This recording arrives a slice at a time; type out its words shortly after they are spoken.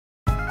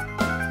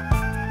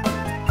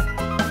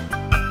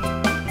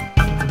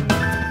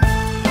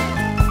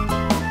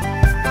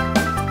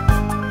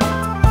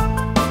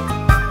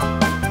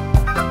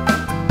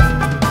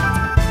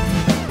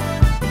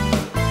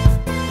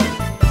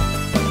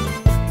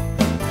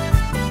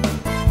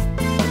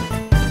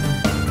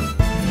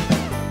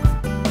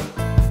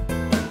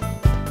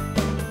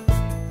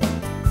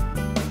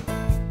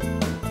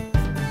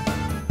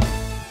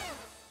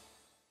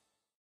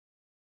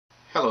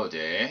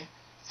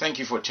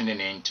for tuning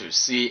in to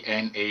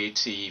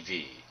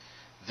CNATV,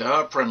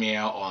 the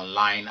premier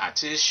online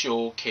artist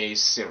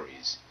showcase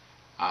series.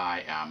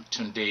 I am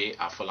Tunde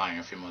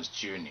Afolayan Famous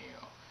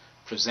Jr.,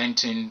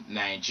 presenting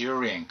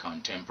Nigerian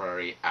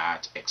contemporary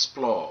art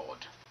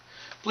explored.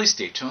 Please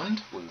stay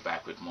tuned, we'll be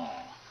back with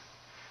more.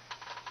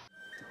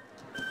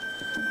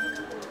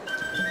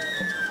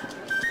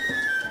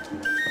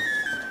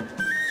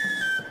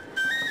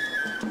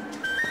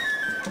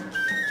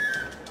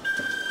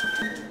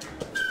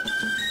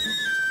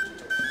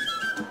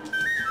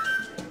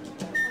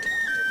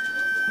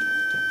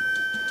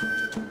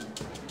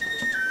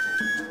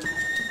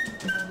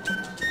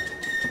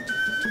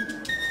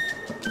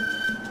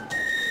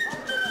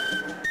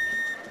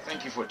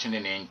 For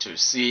tuning in to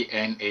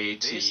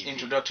CNATV. This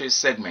introductory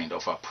segment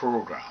of our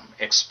program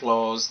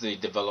explores the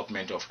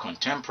development of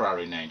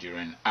contemporary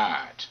Nigerian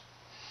art.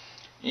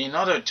 In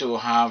order to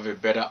have a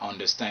better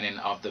understanding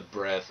of the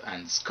breadth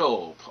and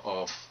scope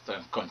of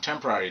the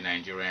contemporary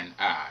Nigerian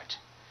art,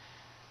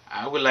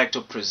 I would like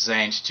to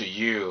present to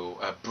you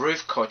a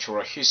brief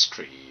cultural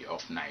history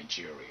of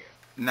Nigeria.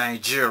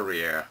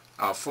 Nigeria,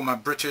 a former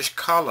British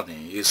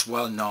colony, is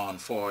well known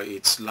for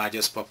its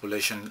largest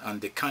population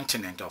on the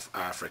continent of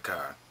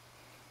Africa.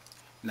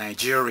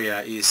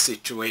 Nigeria is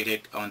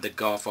situated on the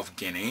Gulf of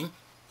Guinea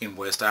in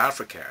West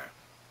Africa.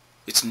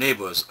 Its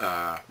neighbors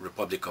are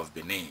Republic of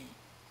Benin,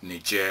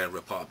 Niger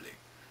Republic,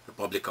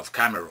 Republic of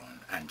Cameroon,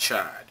 and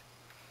Chad.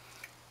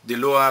 The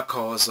lower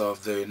course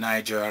of the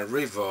Niger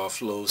River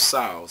flows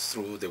south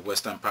through the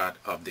western part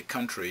of the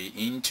country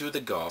into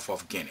the Gulf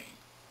of Guinea.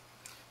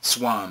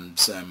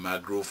 Swamps and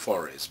mangrove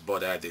forests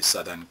border the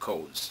southern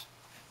coast.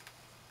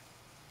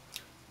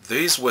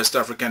 This West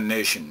African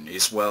nation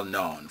is well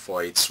known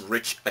for its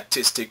rich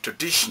artistic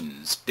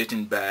traditions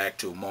dating back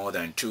to more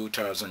than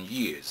 2,000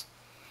 years.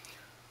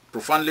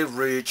 Profoundly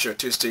rich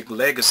artistic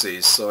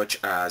legacies such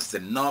as the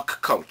Nok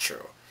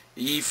culture,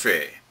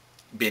 Ife,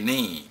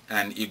 Benin,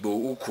 and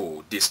Igbo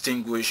Ukwu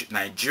distinguish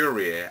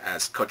Nigeria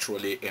as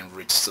culturally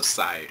enriched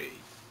society.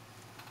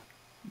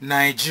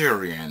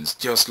 Nigerians,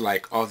 just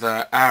like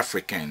other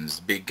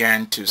Africans,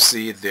 began to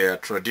see their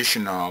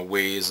traditional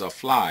ways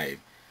of life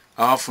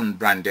often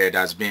branded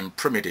as being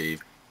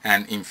primitive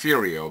and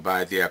inferior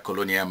by their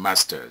colonial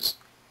masters.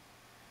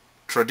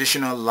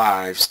 Traditional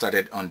life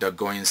started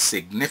undergoing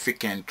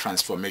significant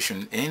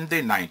transformation in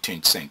the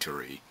 19th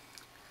century.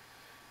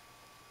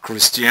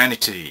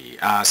 Christianity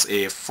as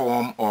a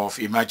form of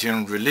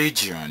emerging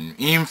religion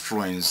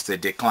influenced the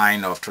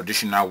decline of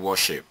traditional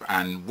worship,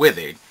 and with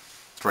it,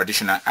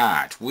 traditional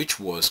art, which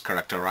was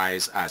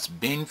characterized as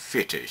being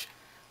fetish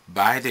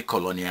by the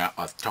colonial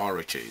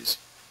authorities.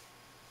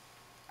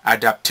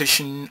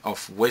 Adaptation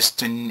of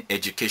Western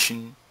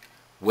education,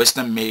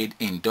 Western-made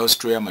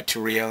industrial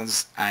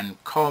materials, and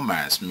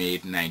commerce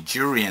made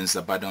Nigerians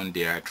abandon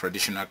their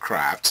traditional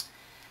crafts,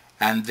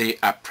 and the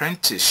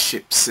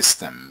apprenticeship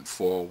system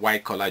for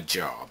white-collar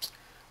jobs,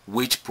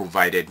 which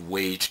provided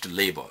waged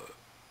labor.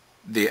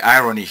 The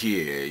irony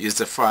here is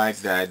the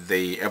fact that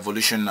the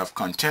evolution of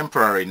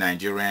contemporary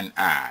Nigerian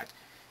art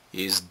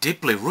is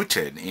deeply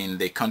rooted in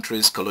the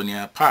country's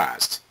colonial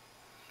past.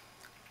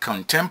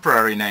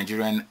 Contemporary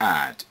Nigerian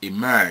art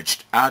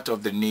emerged out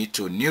of the need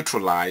to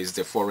neutralize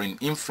the foreign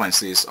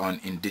influences on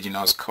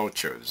indigenous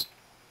cultures.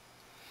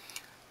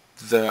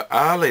 The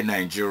early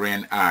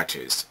Nigerian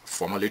artists,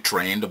 formerly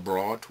trained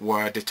abroad,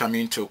 were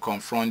determined to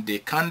confront the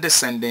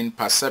condescending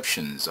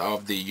perceptions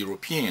of the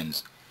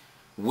Europeans,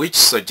 which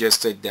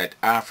suggested that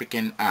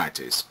African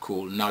artists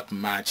could not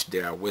match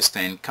their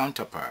Western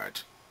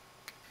counterpart.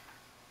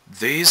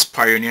 These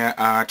pioneer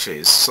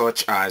artists,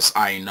 such as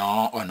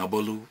Aina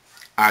Onobolu,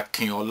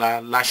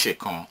 Akinola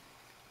Lashekan,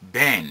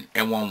 Ben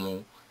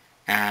Enwanwu,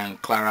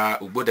 and Clara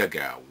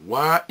Ubodaga,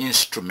 were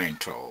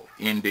instrumental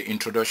in the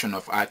introduction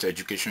of art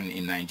education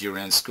in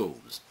Nigerian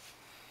schools.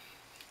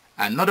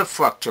 Another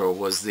factor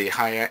was the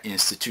higher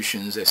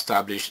institutions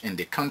established in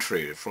the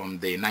country from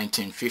the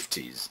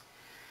 1950s.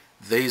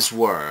 These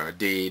were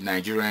the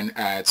Nigerian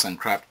Arts and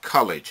Craft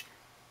College,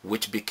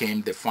 which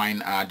became the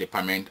Fine Art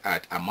Department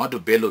at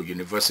Ahmadu Bello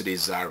University,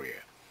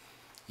 Zaria,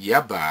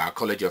 Yaba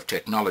College of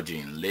Technology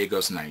in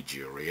Lagos,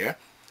 Nigeria,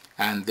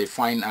 and the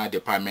Fine Art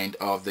Department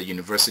of the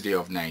University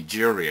of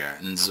Nigeria,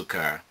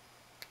 Nsukka.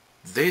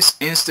 These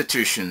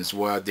institutions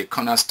were the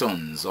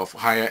cornerstones of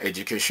higher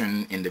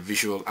education in the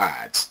visual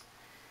arts.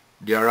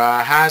 There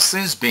has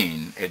since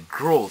been a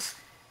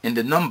growth in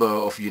the number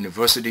of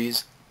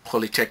universities,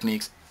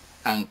 polytechnics,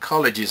 and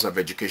colleges of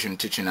education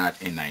teaching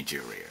art in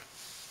Nigeria.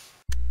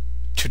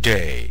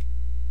 Today,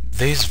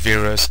 these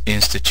various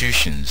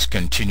institutions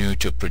continue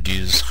to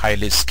produce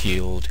highly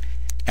skilled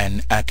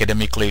and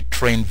academically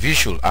trained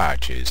visual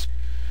artists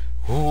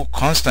who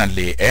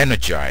constantly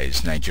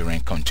energize Nigerian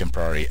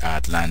contemporary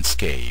art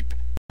landscape.